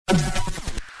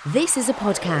This is a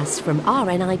podcast from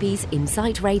RNIB's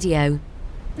Insight Radio.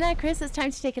 Now, Chris, it's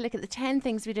time to take a look at the 10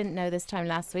 things we didn't know this time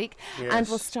last week. Yes. And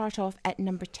we'll start off at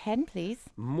number 10, please.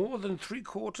 More than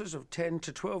 3/4 of 10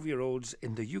 to 12-year-olds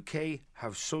in the UK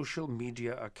have social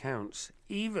media accounts,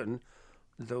 even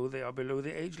though they are below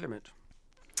the age limit.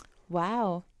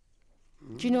 Wow.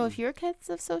 Do you know if your kids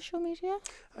have social media?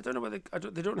 I don't know whether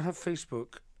they don't have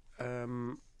Facebook,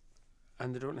 and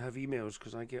they don't have emails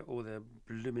because I get all their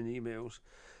blooming emails.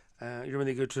 You know when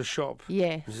they go to a shop?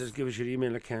 Yes. It says, give us your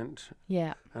email account.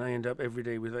 Yeah. And I end up every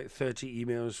day with like 30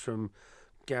 emails from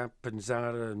Gap and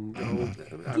Zara and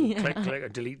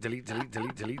click,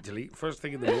 delete. First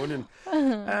thing in the morning.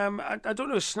 I don't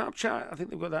know, Snapchat, I think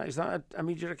they've got that. Is that a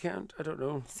media account? I don't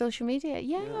know. Social media?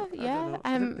 Yeah. I don't know.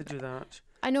 I think they do that.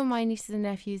 I know my nieces and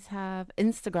nephews have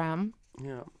Instagram.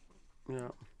 Yeah.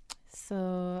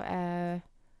 So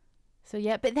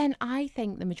yeah. But then I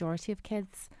think the majority of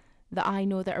kids that I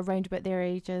know that are around about their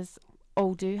ages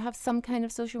all do have some kind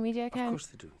of social media account. Of course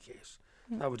they do, yes.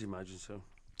 I would imagine so.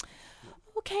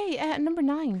 Okay, number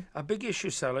 9. A big issue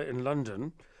seller in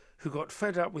London who got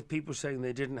fed up with people saying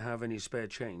they didn't have any spare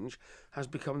change has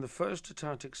become the first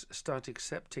to start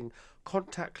accepting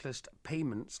contactless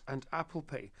payments and Apple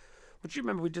Pay. But you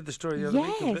remember we did the story the other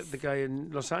week of the guy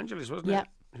in Los Angeles, wasn't it?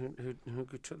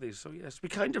 Who took these. So yes, we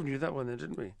kind of knew that one then,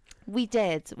 didn't we? We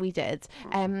did.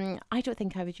 I don't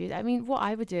think I would do that. I mean, what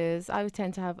I would do is I would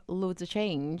tend to have loads of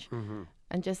change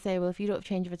and just say, well, if you don't have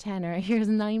change of a tenner, here's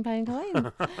a £9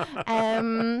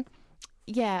 coin.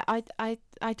 Yeah,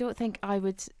 I don't think I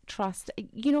would trust.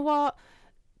 You know what,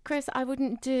 Chris? I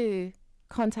wouldn't do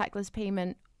contactless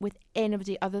payment with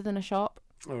anybody other than a shop.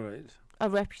 All right. A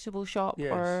reputable shop,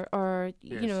 yes. or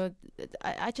yes. You know,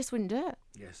 I just wouldn't do it.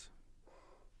 Yes.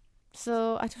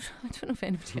 So I don't know if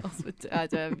anybody else would.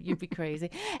 You'd be crazy.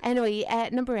 Anyway,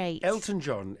 number 8. Elton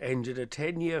John ended a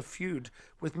 10-year feud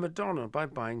with Madonna by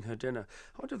buying her dinner.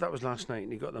 I wonder if that was last night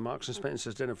and he got the Marks and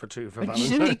Spencer's dinner for 2 for Valentine's.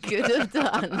 He could have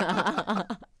done.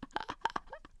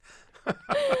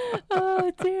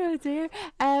 Oh dear.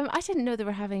 I didn't know they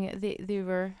were having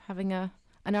an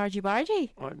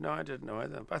argy-bargy. No, I didn't know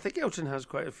either. I think Elton has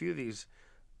quite a few of these.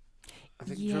 I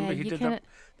think Yeah, remember he did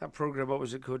that program. What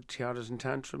was it called? Tiaras and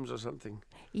Tantrums or something.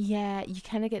 Yeah, you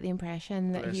kind of get the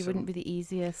impression that Bless he wouldn't him. be the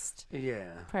easiest Yeah.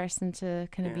 person to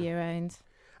kind of be around.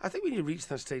 I think when you reach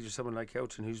that stage of someone like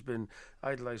Elton, who's been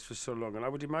idolised for so long, and I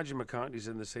would imagine McCartney's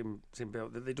in the same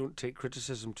belt, that they don't take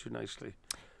criticism too nicely.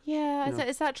 Yeah,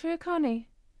 is that true, Connie?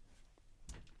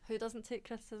 Who doesn't take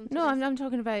criticism? No, I'm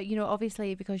talking about,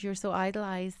 obviously because you're so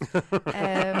idolised.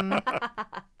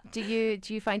 Do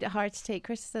you find it hard to take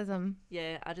criticism?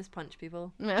 Yeah, I just punch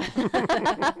people. So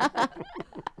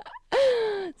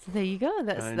there you go.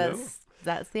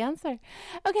 That's the answer.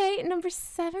 Okay, number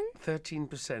 7.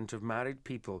 13% of married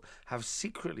people have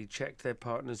secretly checked their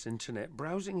partner's internet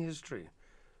browsing history.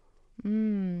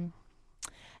 I'm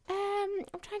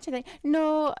trying to think.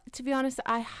 No, to be honest,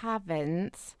 I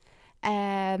haven't.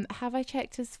 Have I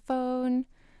checked his phone?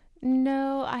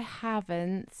 No, I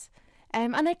haven't.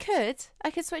 And I could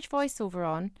switch voiceover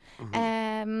on.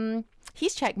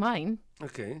 He's checked mine.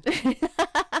 Okay.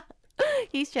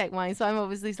 He's checked mine, so I'm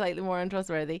obviously slightly more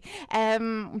untrustworthy.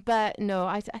 But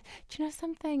no, do you know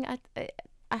something?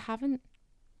 I haven't.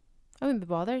 I wouldn't be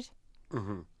bothered.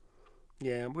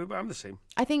 Yeah, I'm the same.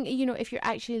 I think, if you're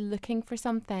actually looking for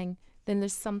something, then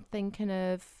there's something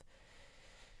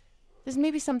there's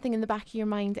maybe something in the back of your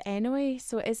mind anyway.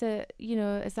 So is it,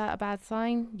 is that a bad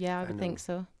sign? Yeah, I would think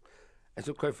so. It's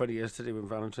quite funny yesterday when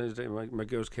Valentine's Day, my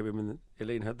girls came in and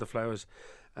Elaine had the flowers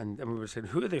and we were saying,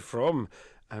 who are they from?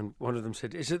 And one of them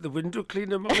said, is it the window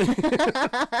cleaner, Mummy?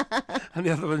 And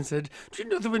the other one said, do you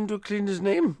know the window cleaner's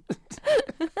name?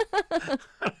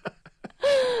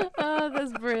 Oh,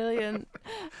 that's brilliant.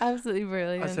 Absolutely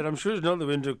brilliant. I said, I'm sure it's not the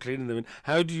window cleaner. They went,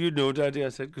 how do you know, Daddy? I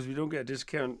said, because we don't get a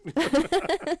discount.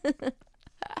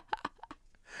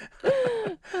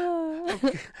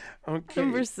 Okay.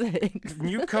 Number 6.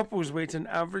 New couples wait an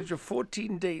average of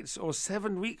 14 dates or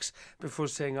 7 weeks before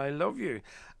saying I love you.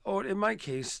 Or in my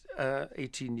case,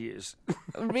 18 years.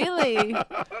 Really?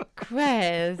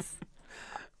 Chris?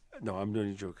 No, I'm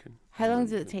only joking. How long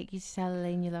did it take you to tell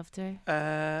Elaine you loved her?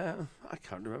 I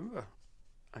can't remember.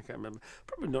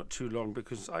 Probably not too long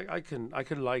because I can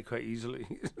lie quite easily.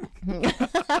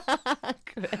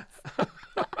 Chris.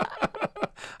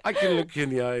 I can look you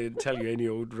in the eye and tell you any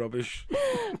old rubbish.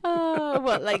 Oh,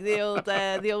 what, like the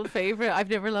old favourite? I've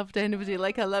never loved anybody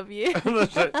like I love you.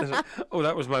 That's right. Oh,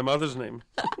 that was my mother's name.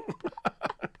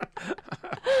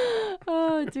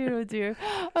 Oh dear.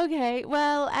 Okay,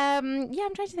 well, yeah,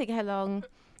 I'm trying to think how long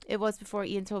it was before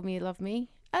Ian told me he loved me.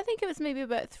 I think it was maybe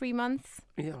about 3 months.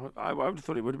 Yeah, I would have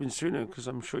thought it would have been sooner because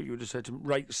I'm sure you would have said to him,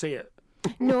 right, say it.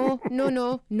 No.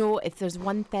 If there's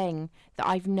one thing that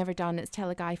I've never done, it's tell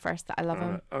a guy first that I love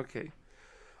him. Okay.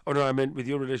 Oh, no, I meant with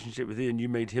your relationship with Ian, you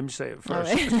made him say it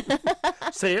first.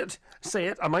 Say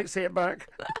it. I might say it back.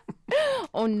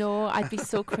 Oh, no, I'd be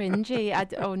so cringy.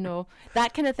 Oh, no.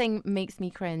 That kind of thing makes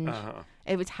me cringe.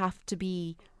 It would have to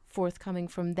be forthcoming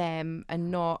from them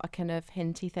and not a kind of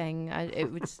hinty thing.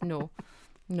 It would just, no.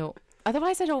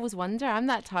 Otherwise, I'd always wonder. I'm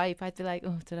that type. I'd be like,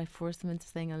 oh, did I force them into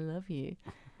saying I love you?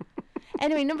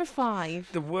 Anyway, number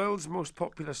 5. The world's most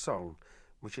popular song,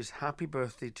 which is Happy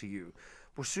Birthday to You,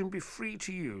 will soon be free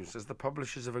to use as the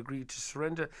publishers have agreed to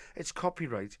surrender its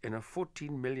copyright in a $14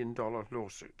 million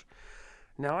lawsuit.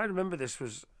 Now, I remember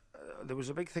there was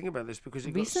a big thing about this because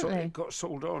it got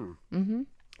sold on. Mm-hmm.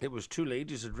 It was 2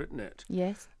 ladies had written it.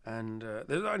 Yes. And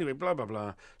anyway, blah, blah,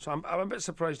 blah. So I'm a bit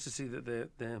surprised to see that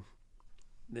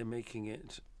they're making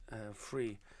it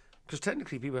free. Because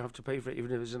technically people have to pay for it,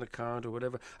 even if it's in a card or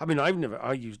whatever. I mean,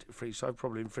 I used it free, so I've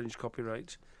probably infringed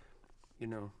copyright, you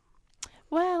know.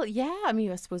 Well, yeah, I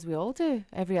mean, I suppose we all do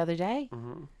every other day.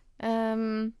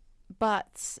 Mm-hmm.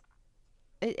 But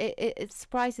it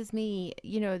surprises me,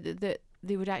 you know, that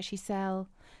they would actually sell.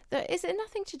 Is it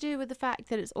nothing to do with the fact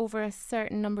that it's over a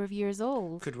certain number of years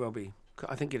old? Could well be.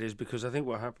 I think it is, because I think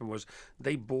what happened was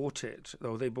they bought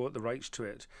the rights to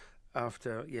it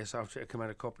after it came out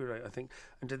of copyright, I think.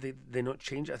 And did they not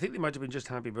change it? I think they might have been just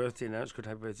Happy Birthday, and now it's called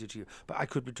Happy Birthday to You. But I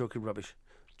could be talking rubbish.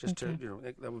 Just to, you know,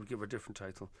 that would give a different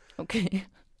title. Okay.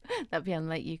 That'd be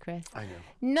unlike you, Chris. I know.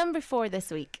 Number 4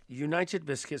 this week. United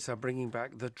Biscuits are bringing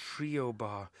back the Trio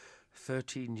Bar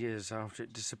 13 years after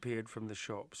it disappeared from the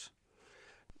shops.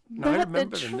 Now, But I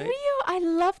remember the them. Trio, I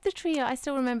love the Trio. I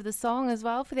still remember the song as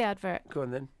well for the advert. Go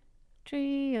on then.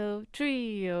 Trio,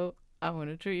 I want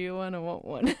a trio and I want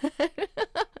one.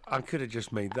 I could have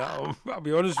just made that up. I'll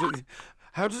be honest with you.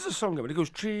 How does the song go? It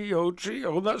goes trio,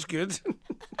 that's good.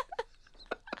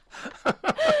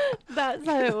 That's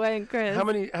how it went, Chris. How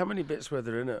many bits were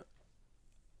there in it?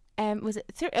 Was it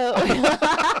 3?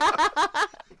 Oh.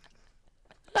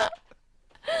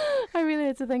 I really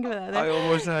had to think about that. I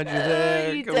almost had you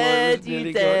there. You Come on,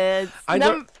 you did. I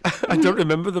don't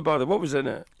remember the bar. What was in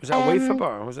it? Was that a wafer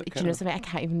bar? Was it? Do you know something? I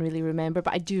can't even really remember,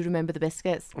 but I do remember the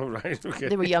biscuits. Oh, right, okay.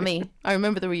 They were yummy. I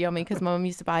remember they were yummy because my mum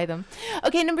used to buy them.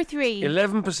 Okay, number 3.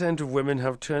 11% of women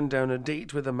have turned down a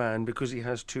date with a man because he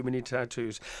has too many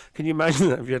tattoos. Can you imagine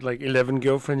that if you had like 11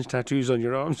 girlfriends' tattoos on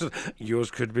your arms? Yours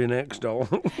could be an ex-doll.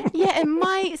 Yeah, it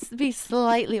might be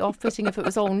slightly off-putting if it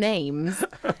was all names.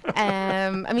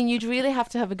 I mean, you'd really have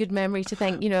to have a good memory to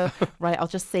think, you know, right, I'll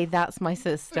just say that's my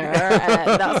sister,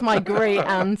 that's my great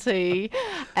auntie.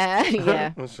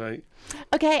 Yeah. That's right.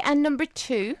 Okay, and number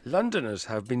 2. Londoners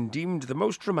have been deemed the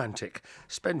most romantic,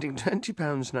 spending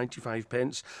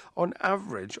 £20.95 on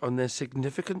average on their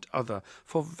significant other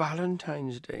for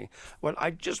Valentine's Day. Well, I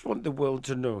just want the world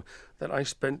to know that I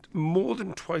spent more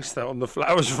than twice that on the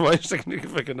flowers for my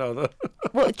significant other.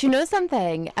 Well, do you know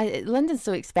something? London's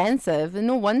so expensive, and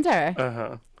no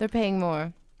wonder they're paying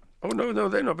more. Oh, no,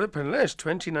 they're not. They're paying less,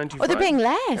 $20.95. Oh, they're paying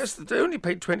less? Yes, they only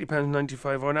paid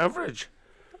 £20.95 on average.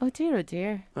 Oh,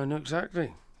 dear. I know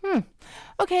exactly.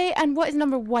 Okay, and what is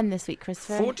number 1 this week,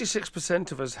 Christopher?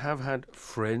 46% of us have had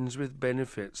friends with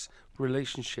benefits,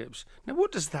 relationships. Now,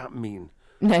 what does that mean?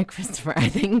 No, Christopher, I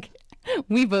think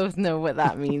we both know what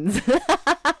that means.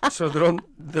 So they're on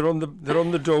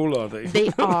the dole, are they? They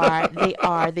are.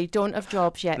 They don't have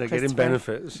jobs yet, They're Christopher. getting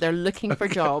benefits. They're looking for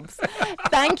jobs.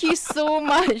 Thank you so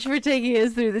much for taking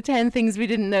us through the 10 things we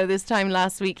didn't know this time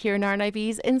last week here in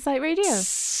RNIB's Insight Radio.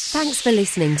 Thanks for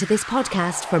listening to this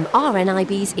podcast from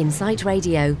RNIB's Insight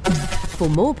Radio. For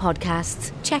more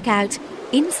podcasts, check out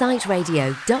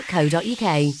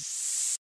insightradio.co.uk.